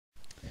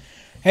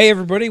Hey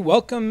everybody,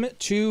 welcome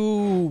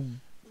to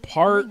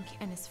part...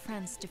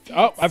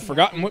 Oh, I've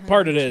forgotten what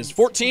part it is.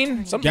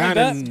 14? Something like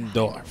that?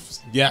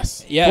 Ganondorf.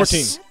 Yes.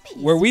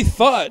 14. Where we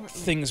thought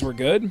things were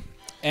good.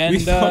 And,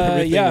 We thought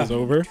everything was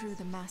over.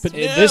 But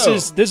this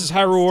is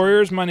Hyrule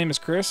Warriors. My name is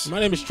Chris.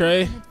 My name is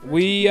Trey.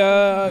 We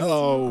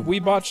Hello. we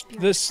botched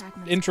this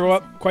intro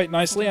up quite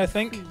nicely, I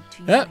think.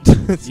 Yeah.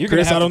 You're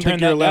Chris, gonna I don't have to turn think you're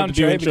that allowed down, to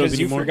do Trey, intros because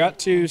you anymore. forgot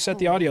to set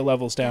the audio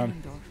levels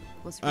down.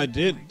 I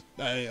did.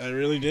 I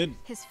really did.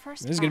 This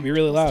is gonna be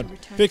really loud.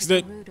 Fixed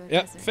it.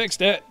 Yep,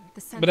 fixed it.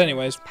 But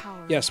anyways,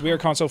 yes, we are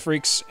console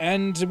freaks,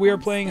 and we are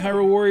playing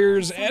Hyrule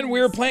Warriors, and we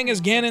are playing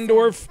as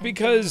Ganondorf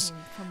because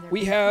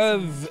we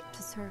have...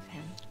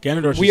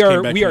 Ganondorf We just came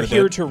are back we from are the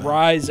here dead. to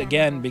rise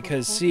again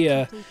because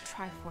Sia,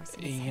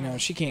 you know,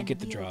 she can't get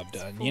the job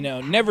done. You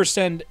know, never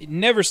send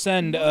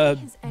a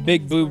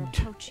big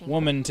boobed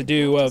woman to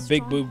do a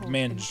big boobed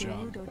man's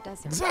job.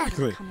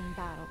 Exactly.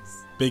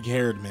 Big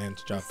haired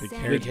man's job. Big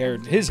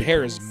haired. His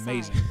hair is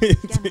amazing.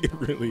 It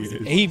really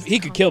is. He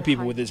could kill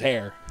people with his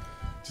hair.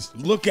 Just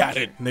look at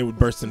it, and they would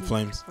burst in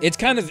flames. It's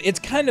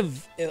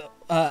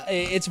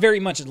very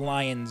much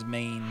lion's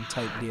mane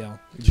type deal.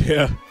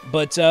 Yeah.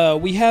 But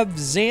we have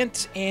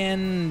Zant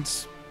and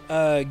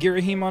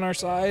Girahim on our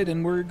side,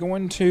 and we're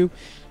going to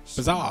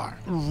Bizarre.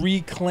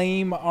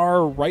 reclaim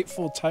our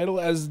rightful title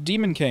as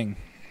Demon King.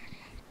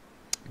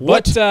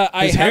 What? But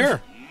His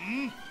hair.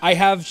 I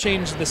have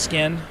changed the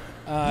skin.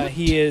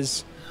 He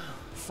is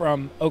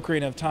from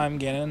Ocarina of Time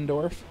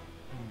Ganondorf.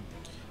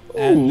 Ooh,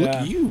 And, look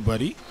at you,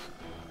 buddy.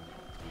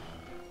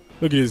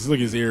 Look at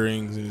his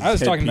earrings. And his I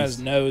was talking about headpiece.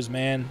 his nose,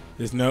 man.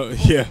 His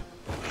nose. Yeah.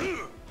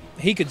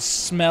 He could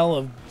smell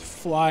a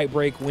fly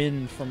break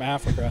wind from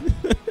Africa.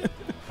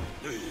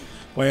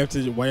 Why you have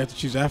to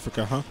choose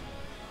Africa, huh?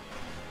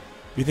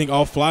 You think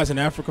all flies in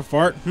Africa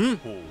fart?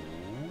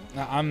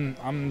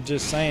 I'm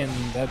just saying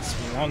that's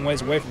a long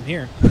ways away from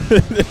here.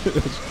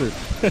 That's true.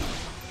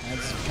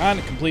 That's kind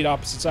of complete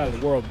opposite side of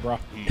the world, bro.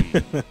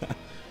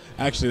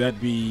 Actually,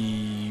 that'd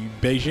be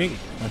Beijing,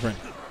 my friend.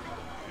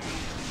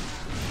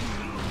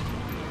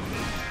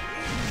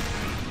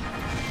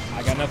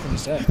 I got nothing to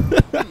say.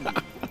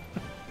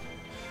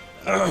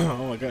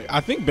 Oh my god!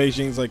 I think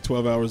Beijing's like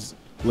 12 hours,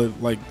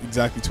 like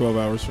exactly 12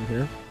 hours from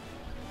here.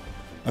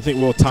 I think,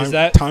 well,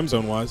 time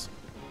zone wise.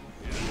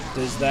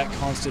 Does that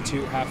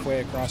constitute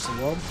halfway across the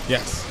world?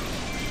 Yes.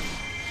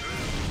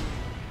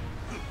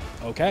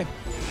 Okay.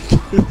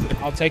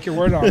 I'll take your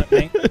word on it,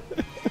 mate.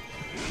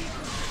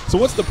 So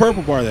what's the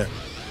purple bar there?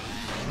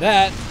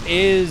 That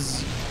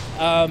is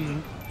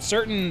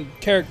certain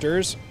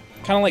characters,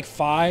 kind of like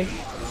Fi,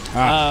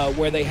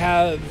 where they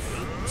have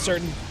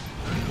certain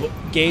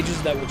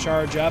gauges that will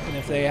charge up, and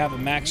if they have a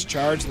max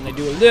charge, then they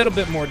do a little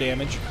bit more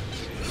damage.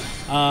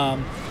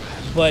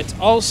 But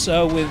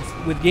also with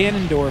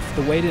Ganondorf,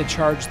 the way to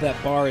charge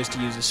that bar is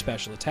to use his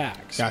special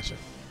attacks. Gotcha.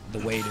 The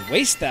way to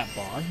waste that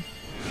bar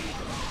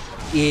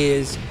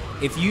is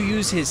if you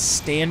use his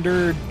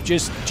standard,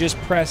 just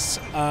press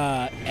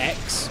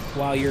X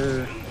while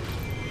you're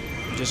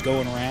just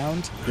going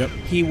around. Yep.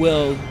 He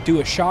will do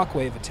a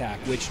shockwave attack,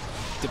 which,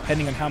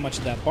 depending on how much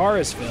of that bar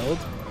is filled,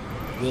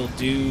 will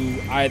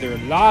do either a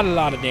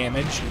lot of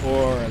damage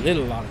or a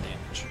lot of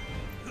damage.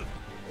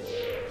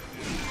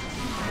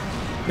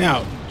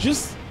 Now,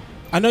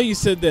 I know you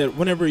said that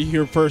whenever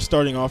you're first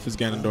starting off as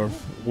Ganondorf,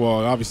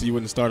 well, obviously you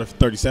wouldn't start at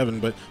 37,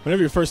 but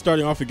whenever you're first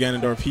starting off with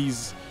Ganondorf,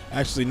 he's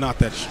actually not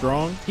that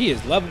strong. He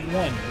is level 1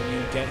 when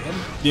you get him.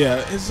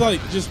 Yeah, it's like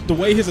just the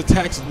way his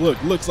attacks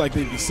looks like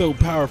they'd be so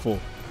powerful.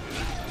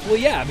 Well,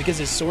 yeah, because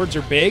his swords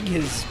are big,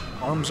 his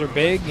arms are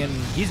big, and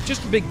he's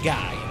just a big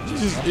guy.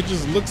 It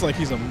just looks like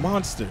he's a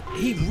monster.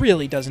 He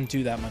really doesn't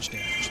do that much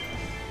damage.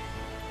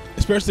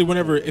 Especially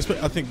whenever,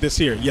 I think this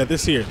here. Yeah,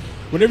 this here.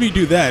 Whenever you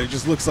do that, it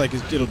just looks like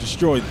it'll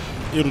destroy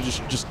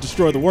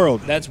the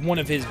world. That's one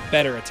of his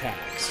better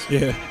attacks.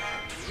 Yeah.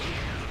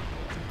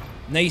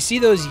 Now, you see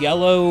those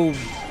yellow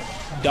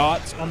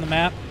dots on the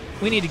map?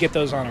 We need to get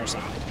those on our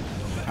side.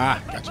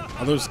 Ah, gotcha.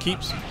 Are those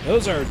keeps?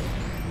 Those are,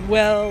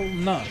 well,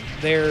 none.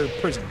 They're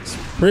prisons.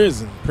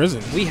 Prison.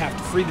 We have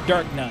to free the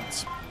dark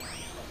nuts.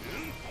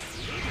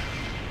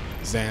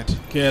 Zant,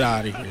 get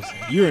out of here.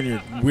 Zant. You're in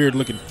your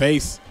weird-looking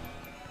face.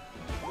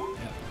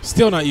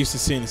 Still not used to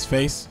seeing his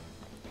face.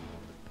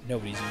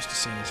 Nobody's used to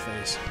seeing his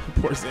face.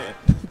 Poor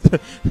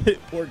Zant.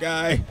 Poor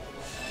guy.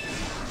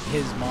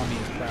 His mommy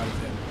is proud of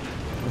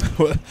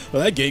him.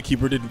 Well, that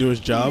gatekeeper didn't do his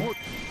job.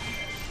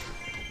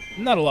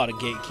 Not a lot of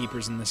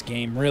gatekeepers in this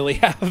game really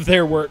have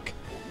their work.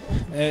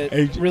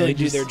 Really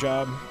do their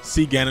job.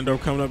 See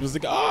Ganondorf coming up, just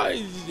like,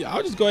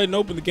 I'll just go ahead and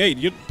open the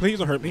gate. Please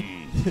don't hurt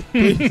me.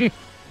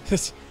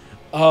 Please.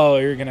 Oh,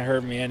 you're gonna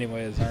hurt me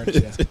anyways, aren't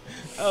you?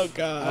 Oh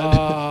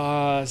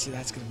God. See,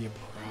 that's gonna be a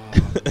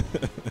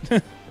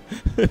problem.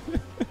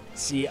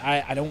 See,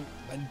 I don't.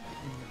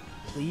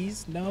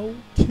 Please, no.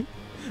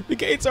 The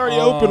gate's already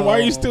open. Why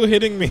are you still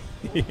hitting me?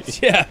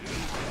 Yeah.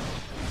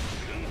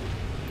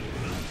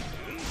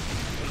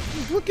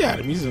 Look at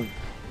him. He's a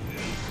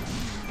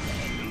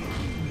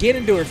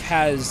Ganondorf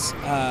has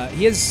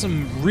he has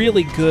some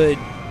really good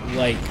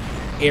like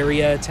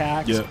area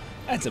attacks. Yeah.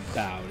 That's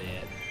about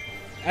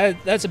it.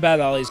 That's about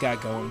all he's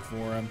got going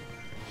for him.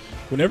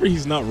 Whenever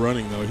he's not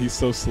running, though, he's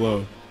so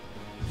slow.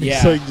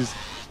 Yeah. So just,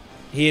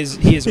 He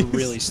is a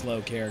really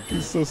slow character.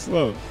 he's so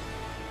slow.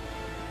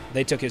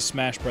 They took his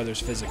Smash Brothers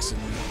physics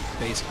and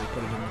basically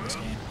put it into this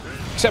game.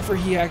 Except for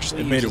he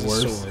actually It uses made it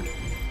worse. a sword.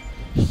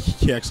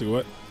 He actually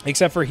what?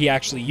 Except for he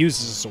actually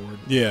uses a sword.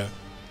 Yeah.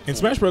 In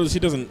Smash Brothers, he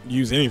doesn't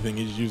use anything.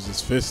 He just uses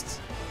his fists.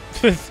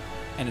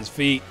 And his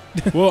feet.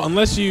 Well,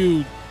 unless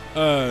you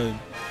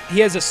He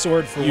has a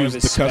sword for one of use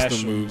his the custom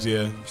special moves,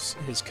 yeah.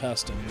 his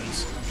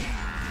customs.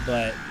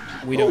 But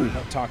we don't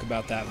talk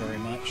about that very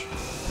much.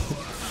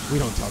 We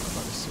don't talk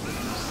about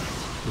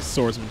his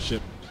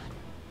swordsmanship.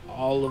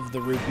 All of the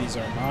rupees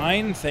are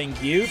mine.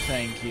 Thank you.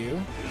 Thank you.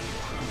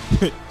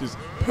 Just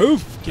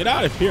poof! Get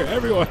out of here,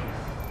 everyone!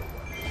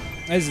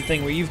 That's the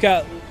thing where you've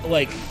got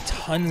like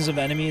tons of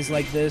enemies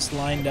like this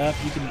lined up.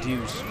 You can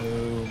do so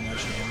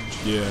much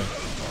damage. Yeah.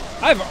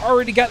 I've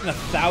already gotten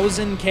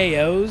 1,000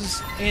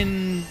 KOs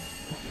in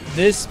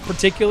this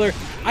particular.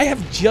 I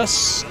have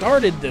just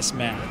started this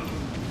map.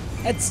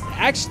 That's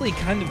actually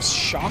kind of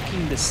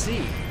shocking to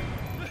see.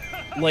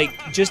 Like,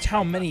 just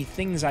how many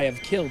things I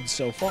have killed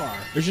so far.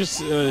 There's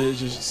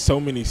just so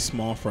many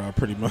small fry,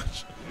 pretty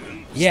much.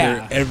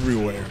 Yeah. They're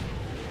everywhere.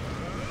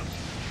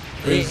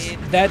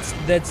 That's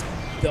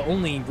the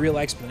only real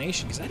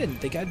explanation, because I didn't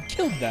think I'd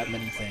killed that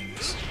many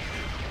things.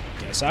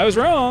 Guess I was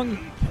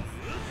wrong.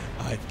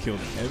 I've killed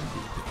everything.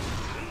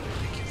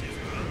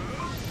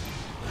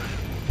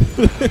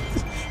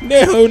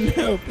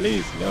 No,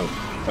 please, no.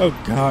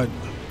 Oh, God.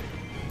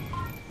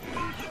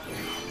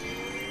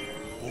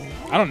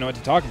 I don't know what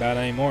to talk about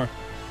anymore.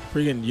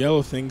 Freaking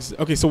yellow things.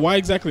 Okay, so why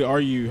exactly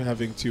are you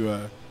having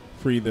to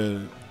free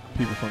the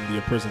people from the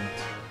prison?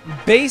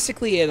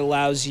 Basically, it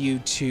allows you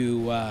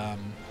to.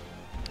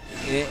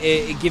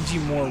 It gives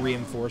you more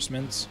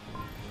reinforcements.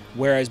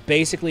 Whereas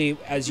basically,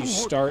 as you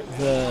start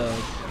the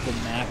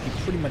map, you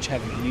pretty much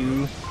have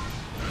you,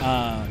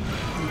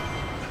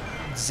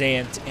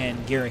 Zant,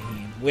 and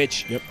Girahim.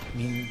 Which Yep. I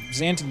mean,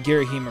 Zant and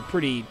Girahim are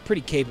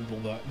pretty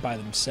capable by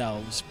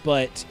themselves,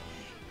 but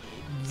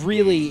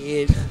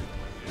really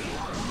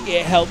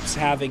it helps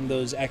having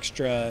those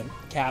extra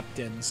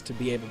captains to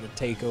be able to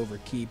take over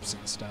keeps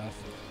and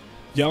stuff.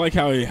 Yeah, I like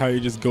how you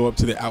just go up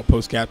to the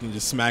outpost captain,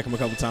 just smack him a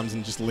couple times,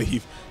 and just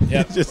leave.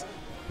 Yeah, just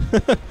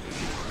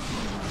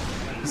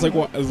it's like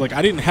what? It's like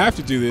I didn't have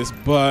to do this,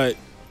 but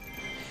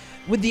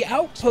with the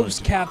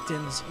outpost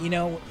captains, you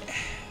know,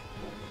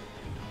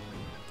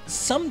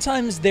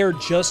 sometimes they're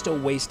just a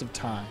waste of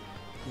time.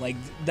 Like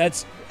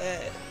that's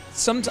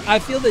I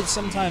feel that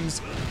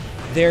sometimes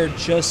they're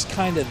just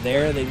kind of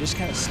there. They just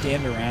kind of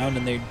stand around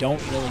and they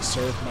don't really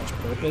serve much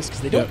purpose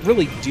because they don't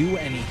really do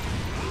anything.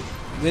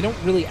 They don't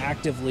really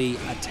actively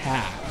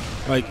attack.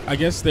 Like I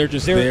guess they're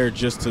there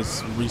just to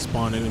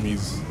respawn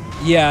enemies.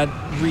 Yeah,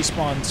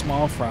 respawn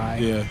small fry.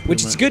 Yeah,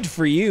 which is good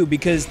for you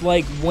because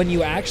like when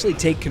you actually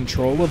take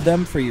control of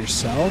them for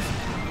yourself,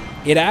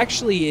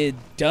 it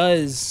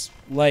does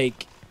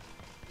like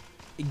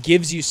it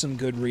gives you some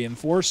good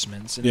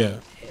reinforcements. And yeah.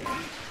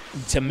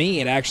 To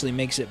me, it actually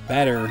makes it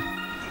better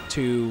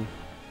to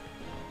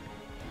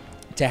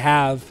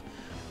have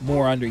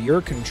more under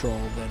your control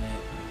than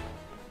it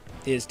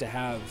is to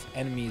have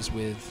enemies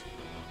with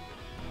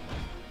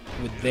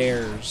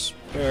theirs.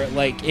 Or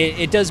like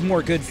it does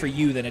more good for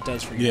you than it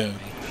does for your enemy.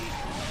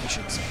 I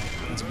should say.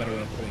 That's a better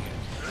way of putting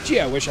it.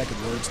 Gee, I wish I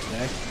could words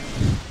today.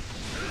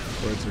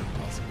 Words are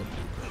impossible to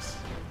do, Chris.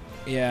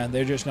 Yeah,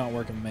 they're just not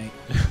working, mate.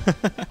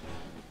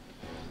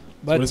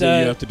 But what is it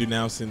you have to do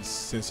now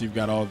since you've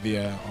got all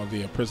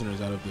the prisoners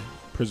out of the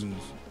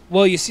prisons?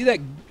 Well, you see that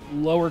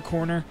lower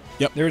corner?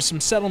 Yep. There were some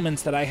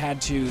settlements that I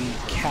had to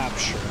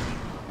capture.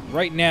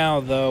 Right now,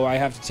 though, I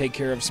have to take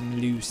care of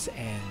some loose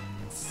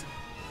ends.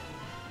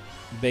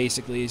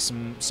 Basically,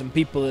 some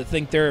people that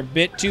think they're a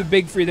bit too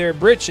big for their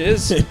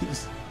britches.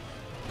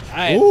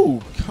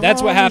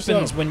 That's what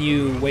happens when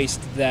you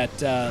waste that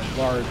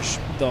large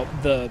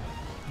the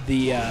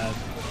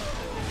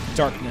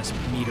darkness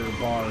meter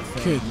bar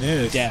for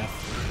Goodness. death.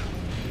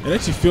 It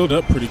actually filled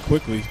up pretty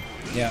quickly.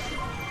 Yeah.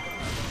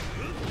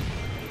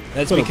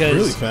 That's filled because up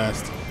really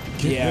fast.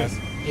 Goodness.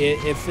 Yeah,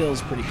 it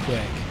fills pretty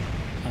quick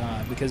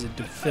because it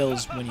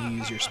fills when you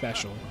use your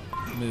special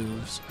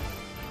moves.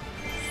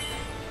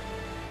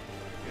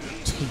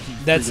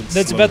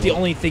 That's about the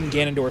only thing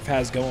Ganondorf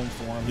has going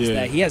for him is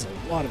that he has a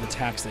lot of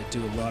attacks that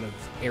do a lot of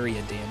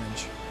area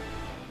damage.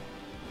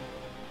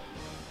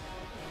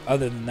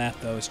 Other than that,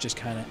 though, it's just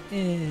kind of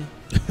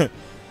I'm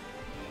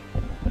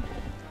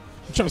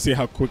trying to see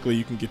how quickly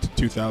you can get to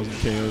 2,000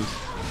 KOs.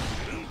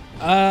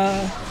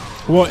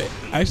 Well,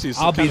 actually, it's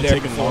kind of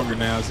taking longer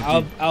now.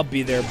 I'll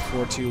be there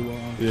before too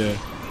long. Yeah.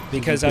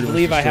 Because I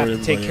believe I have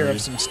to take care of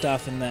some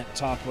stuff in that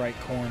top right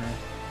corner,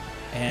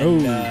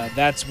 and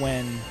that's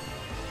when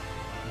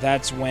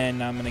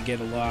I'm gonna get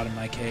a lot of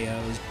my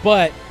KOs.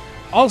 But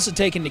also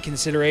take into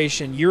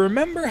consideration, you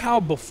remember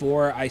how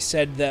before I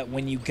said that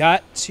when you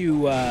got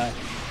to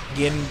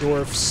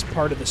Ganondorf's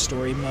part of the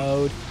story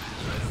mode,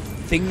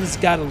 things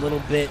got a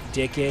little bit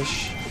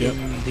dickish Yep.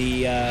 in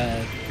the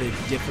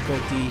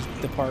difficulty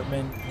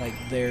department. Like,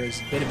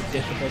 there's a bit of a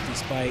difficulty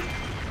spike.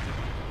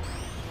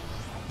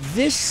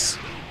 This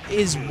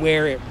is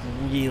where it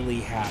really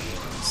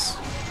happens.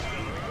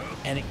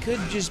 And it could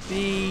just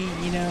be,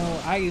 you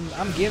know, I'm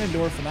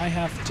Ganondorf and I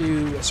have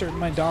to assert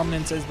my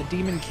dominance as the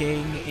Demon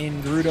King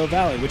in Gerudo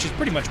Valley, which is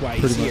pretty much why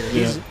he's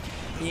here.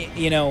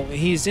 You know,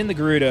 he's in the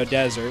Gerudo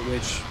Desert,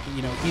 which,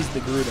 you know, he's the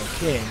Gerudo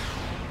King.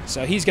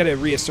 So he's got to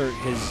reassert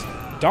his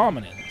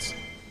dominance.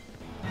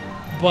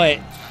 But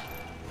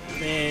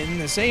in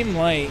the same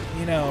light,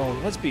 you know,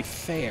 let's be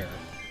fair.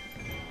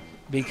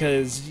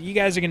 Because you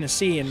guys are going to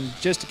see in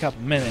just a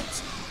couple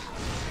minutes,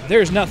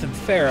 there's nothing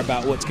fair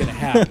about what's going to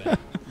happen.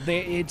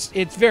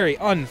 It's very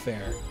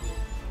unfair.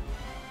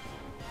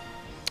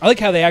 I like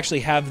how they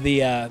actually have the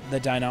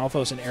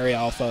Dynalphos and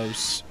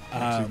Arialphos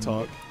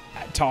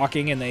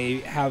talking, and they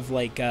have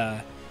like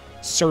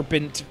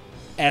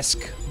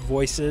serpent-esque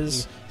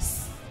voices.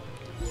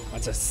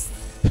 What's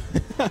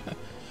a?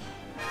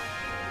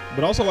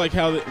 But also like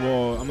how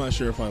well, I'm not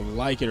sure if I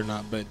like it or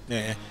not, but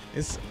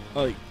it's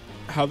like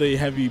how they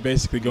have you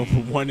basically go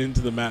from one end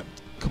of the map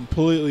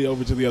completely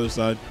over to the other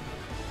side.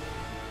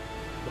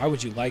 Why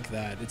would you like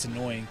that? It's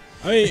annoying.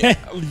 I mean,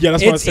 yeah,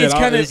 that's what I said.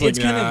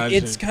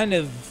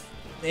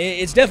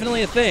 It's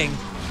definitely a thing.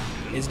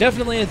 It's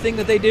definitely a thing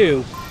that they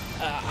do.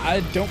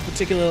 I don't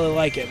particularly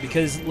like it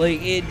because like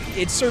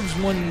it serves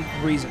one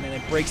reason, and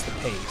it breaks the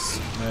pace.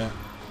 Yeah.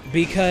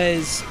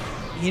 Because,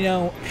 you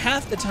know,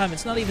 half the time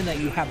it's not even that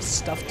you have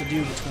stuff to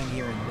do between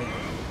here and there.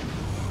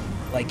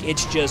 Like,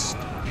 it's just,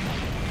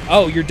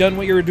 oh, you're done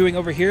what you were doing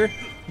over here?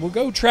 We'll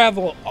go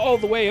travel all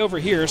the way over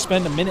here,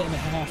 spend a minute and a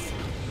half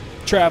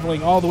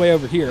traveling all the way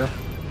over here,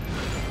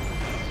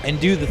 and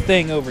do the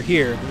thing over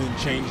here. And then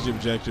change the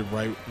objective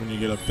right when you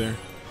get up there.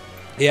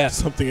 Yeah.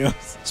 Something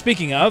else.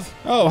 Speaking of.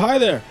 Oh, hi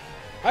there.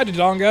 Hi,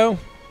 Dodongo.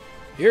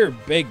 You're a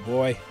big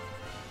boy.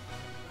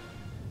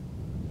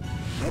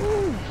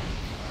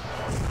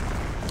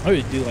 I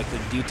would do like the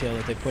detail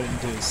that they put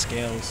into his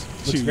scales.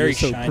 Looks Dude, very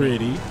so shiny.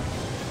 Pretty.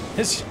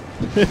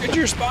 Look at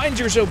your spines,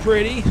 you're so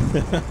pretty.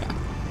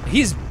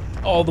 He's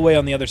all the way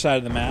on the other side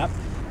of the map.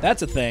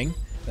 That's a thing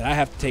that I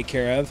have to take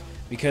care of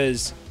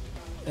because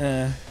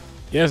yes,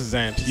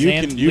 Zant.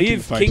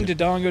 Leave fight King him.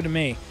 Dodongo to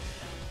me.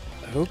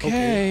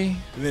 Okay.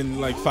 And then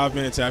like 5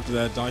 minutes after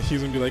that,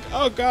 he's gonna be like,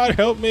 "Oh God,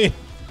 help me!"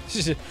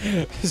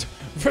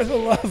 For the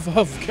love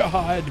of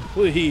God,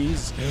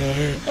 please.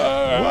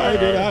 Why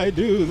did I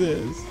do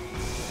this?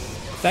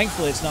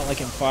 Thankfully, it's not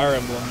like in Fire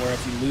Emblem where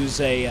if you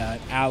lose a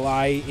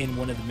ally in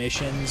one of the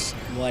missions,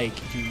 like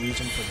you lose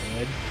them for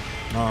good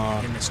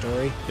in the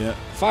story. Yeah.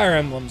 Fire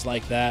Emblem's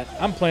like that.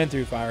 I'm playing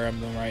through Fire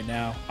Emblem right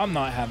now. I'm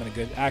not having a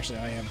good. Actually,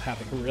 I am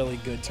having a really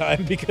good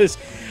time because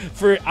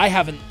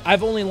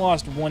I've only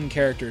lost one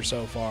character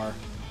so far,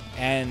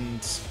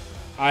 and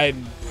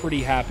I'm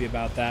pretty happy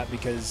about that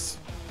because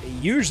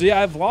usually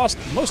I've lost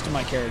most of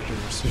my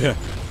characters. Yeah.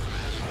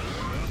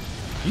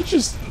 You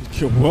just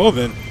well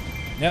then.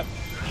 Yep.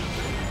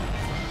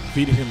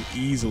 Beating him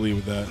easily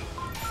with that.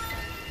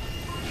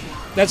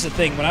 That's the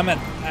thing. When I'm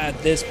at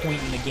this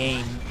point in the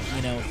game,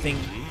 you know,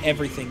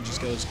 everything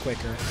just goes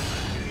quicker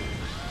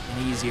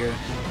and easier.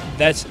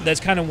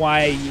 That's kind of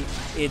why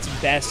it's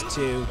best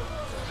to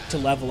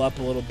level up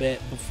a little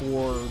bit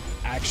before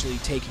actually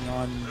taking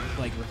on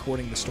like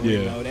recording the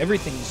story mode.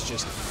 Everything's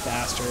just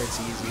faster. It's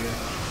easier.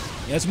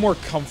 You know, it's a more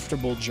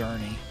comfortable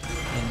journey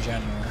in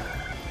general.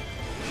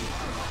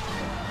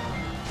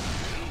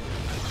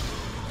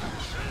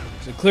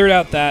 So cleared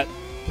out that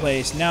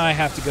place. Now I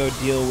have to go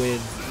deal with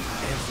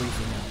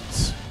everything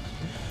else.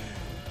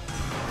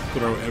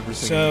 Throw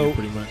everything at you,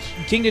 pretty much.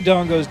 King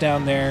Dodongo's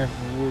down there.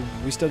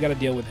 We still got to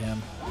deal with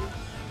him.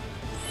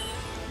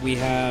 We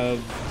have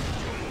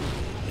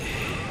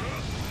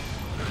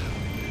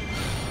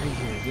right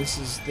here. This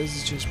is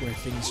just where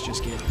things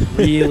just get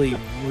really,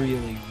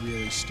 really,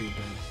 really stupid.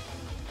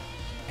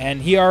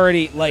 And he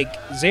already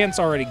Zant's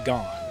already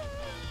gone.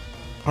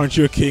 Aren't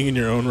you a king in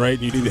your own right?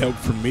 And you need help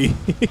from me.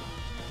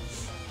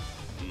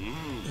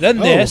 Then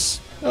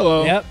this.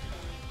 Hello. Yep.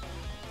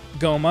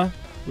 Goma.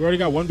 We already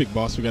got one big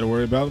boss we got to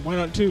worry about. Why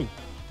not two?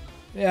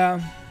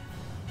 Yeah.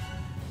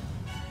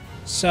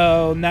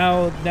 So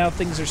now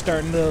things are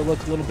starting to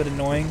look a little bit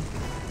annoying,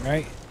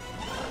 right?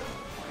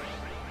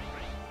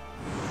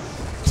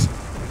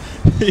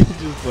 He's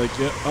just like,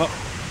 yeah,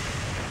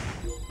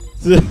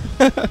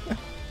 up.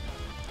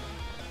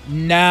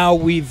 Now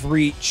we've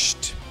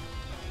reached.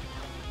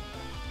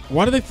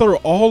 Why do they throw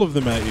all of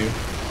them at you?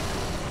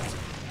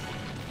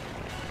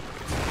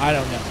 I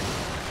don't know.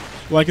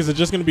 Like, is it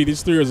just going to be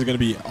these three, or is it going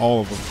to be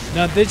all of them?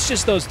 No, it's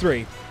just those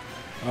three.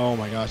 Oh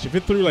my gosh! If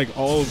it threw like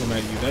all of them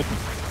at you, that'd be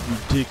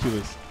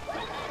ridiculous.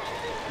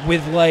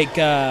 With like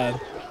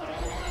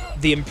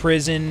the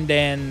imprisoned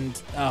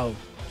and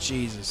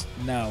Jesus,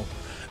 no.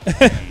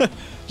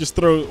 Just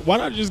throw. Why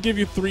not just give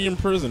you 3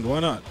 imprisoned? Why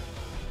not?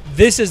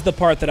 This is the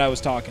part that I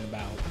was talking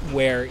about,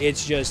 where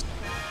it's just,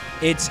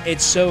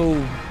 it's so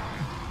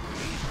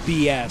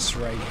BS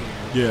right here.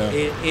 Yeah.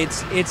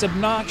 It's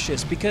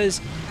obnoxious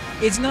because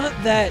it's not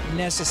that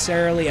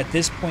necessarily at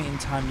this point in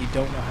time you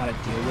don't know how to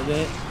deal with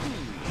it.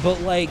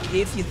 But, like,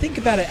 if you think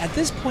about it, at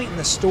this point in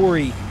the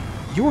story,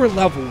 you're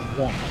level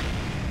 1.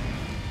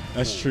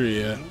 That's true,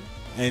 yeah.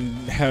 And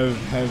have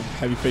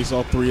you faced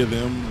all 3 of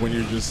them when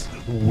you're just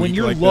weak when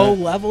you're like low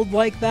that? leveled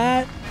like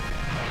that?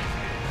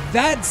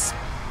 That's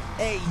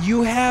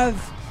you have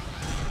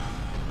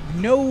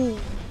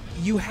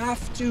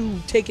to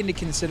take into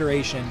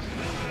consideration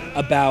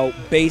about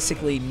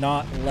basically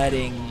not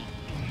letting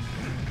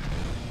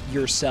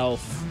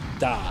yourself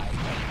die,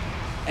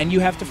 and you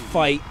have to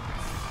fight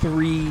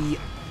 3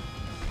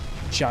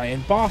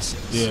 giant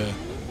bosses. Yeah.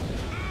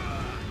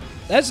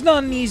 That's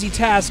not an easy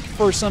task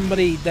for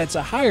somebody that's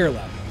a higher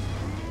level.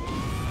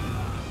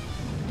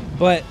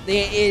 But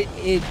yeah,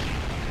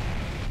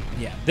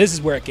 this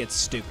is where it gets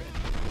stupid.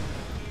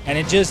 And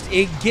it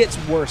gets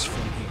worse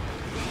from here.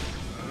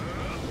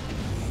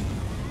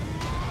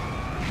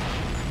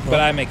 But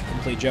I make a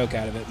complete joke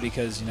out of it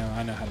because,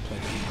 I know how to play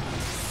the game.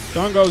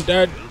 Dongo's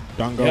dead.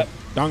 Dongo. Yep.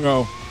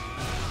 Dongo.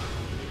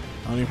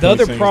 The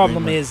other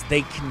problem is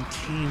they can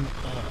team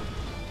up.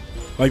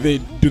 Like,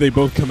 do they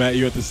both come at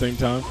you at the same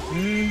time?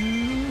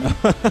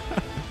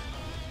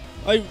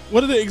 Like,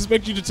 what do they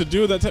expect you to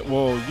do at that time?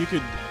 Well,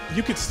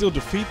 you could still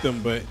defeat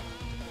them, but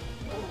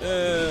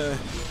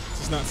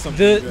it's not something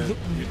that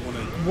you'd want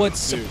to What's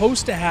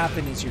supposed to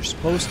happen is you're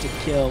supposed to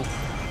kill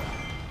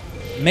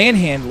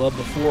Manhandla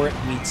before it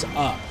meets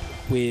up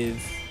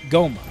with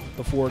Goma,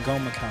 before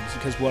Goma comes,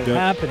 because what will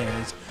happen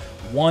is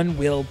one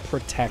will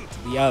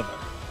protect the other.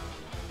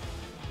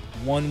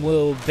 One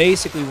will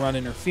basically run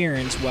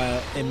interference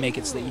and make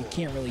it so that you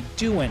can't really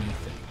do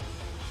anything.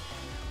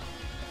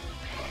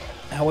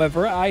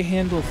 However, I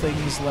handle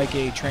things like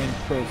a trained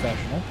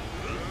professional.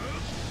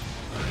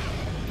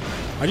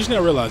 I just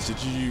now realized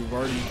that you've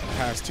already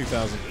passed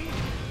 2,000.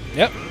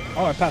 Yep.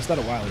 Oh, I passed that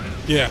a while ago.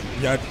 Yeah.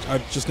 I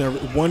just never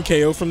 1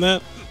 KO from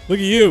that. Look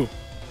at you,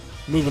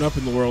 moving up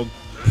in the world.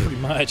 Pretty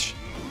much.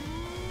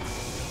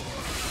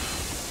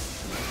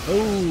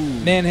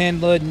 Oh.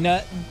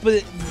 Manhandla,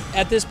 but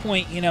at this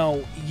point,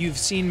 you've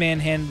seen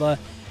Manhandla,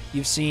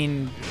 you've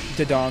seen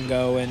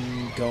Dodongo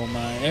and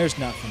Goma. There's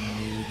nothing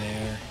new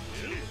there.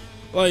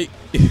 Like,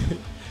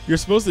 you're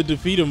supposed to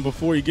defeat him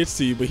before he gets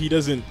to you, but he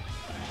doesn't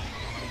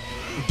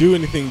do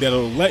anything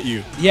that'll let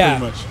you. Yeah,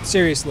 pretty much.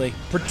 Seriously.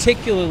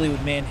 Particularly with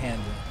Manhandla,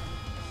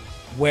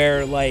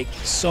 where, like,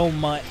 so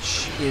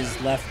much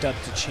is left up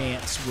to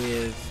chance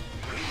with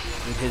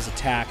his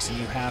attacks, and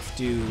you have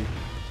to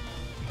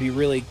be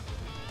really,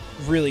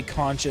 really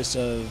conscious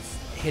of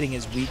hitting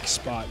his weak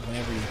spot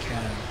whenever you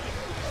can.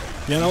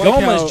 Yeah,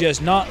 Goma's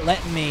just not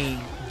letting me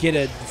get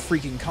a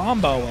freaking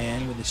combo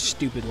in with his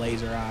stupid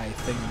laser eye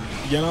thing.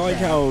 Yeah, and I like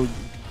how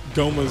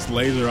Goma's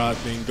laser eye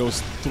thing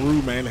goes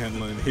through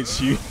Manhandla and hits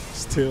you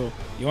still.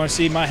 You want to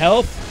see my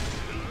health?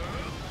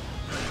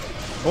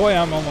 Boy,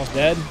 I'm almost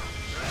dead.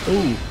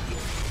 Ooh.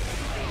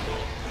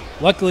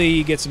 Luckily,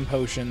 you get some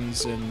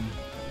potions, and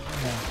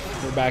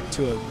we're back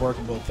to a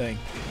workable thing.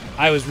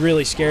 I was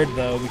really scared,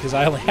 though, because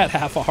I only had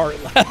half a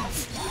heart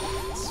left.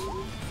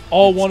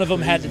 All one of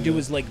them had to do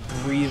was, like,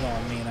 breathe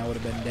on me, and I would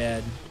have been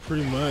dead.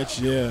 Pretty much,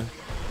 yeah.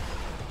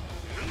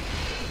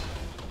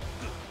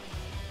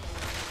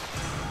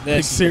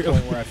 This is the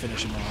point where I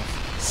finish him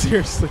off.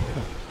 Seriously?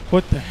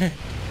 What the heck?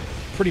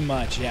 Pretty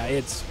much, yeah.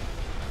 It's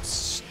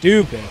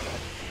stupid.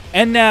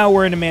 And now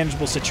we're in a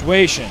manageable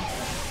situation.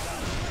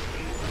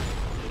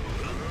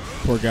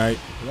 Poor guy.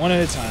 One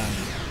at a time.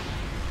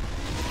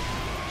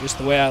 Just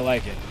the way I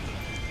like it.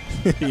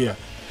 Yeah.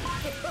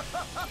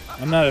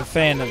 I'm not a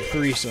fan of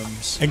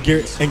threesomes. And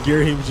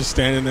Gary was just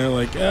standing there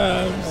like,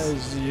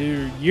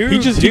 he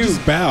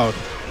just bowed.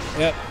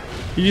 Yep.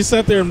 He just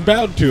sat there and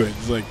bowed to it.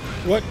 It's like,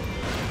 what?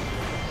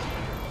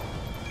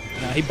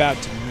 No, he bowed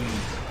to me.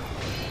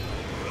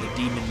 The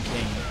Demon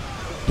King.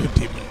 The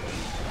Demon.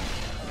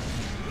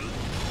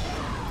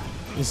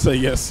 You say,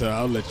 yes, sir,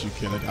 I'll let you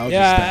kill it.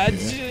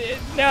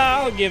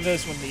 I'll give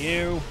this one to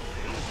you.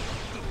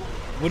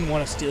 Wouldn't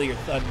want to steal your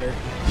thunder.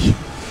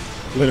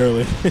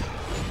 Literally.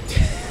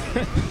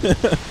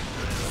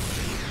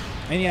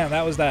 And yeah,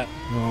 that was that.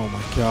 Oh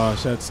my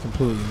gosh, that's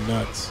completely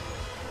nuts.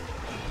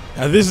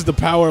 Now this is the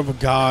power of a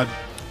god.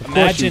 Of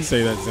course you'd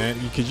say that,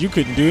 Zant, because you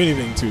couldn't do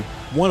anything to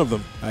one of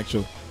them,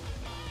 actually.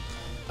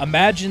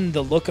 Imagine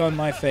the look on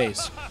my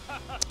face.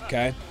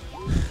 Okay?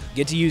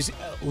 Get to use,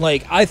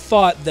 like, I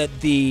thought that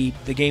the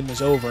game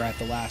was over at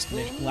the last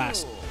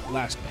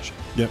mission.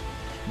 Yep.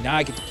 Now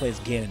I get to play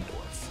as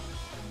Ganondorf.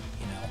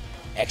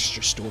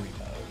 Extra story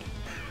mode.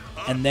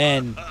 And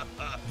then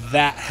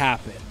that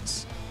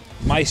happens.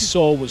 My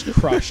soul was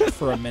crushed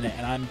for a minute,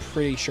 and I'm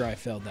pretty sure I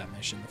failed that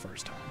mission the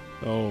first time.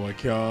 Oh my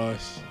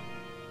gosh.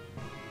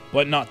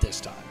 But not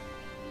this time.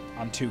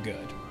 I'm too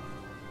good.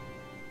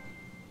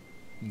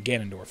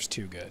 Ganondorf's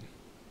too good.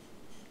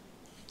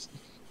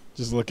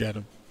 Just look at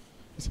him.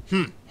 Is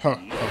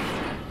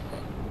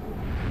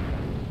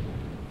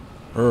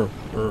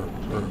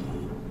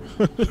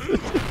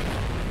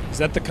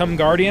that the Come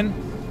Guardian?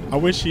 I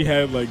wish he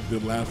had like the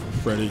laugh of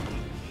Freddy.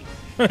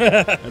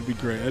 That'd be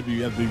great. That'd be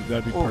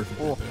perfect.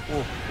 Right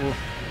there.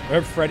 Or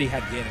if Freddy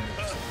had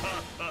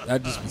Ganondorf.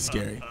 That'd just be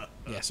scary.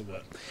 Yes, it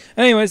would.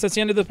 Anyways, that's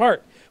the end of the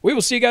part. We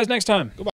will see you guys next time. Goodbye.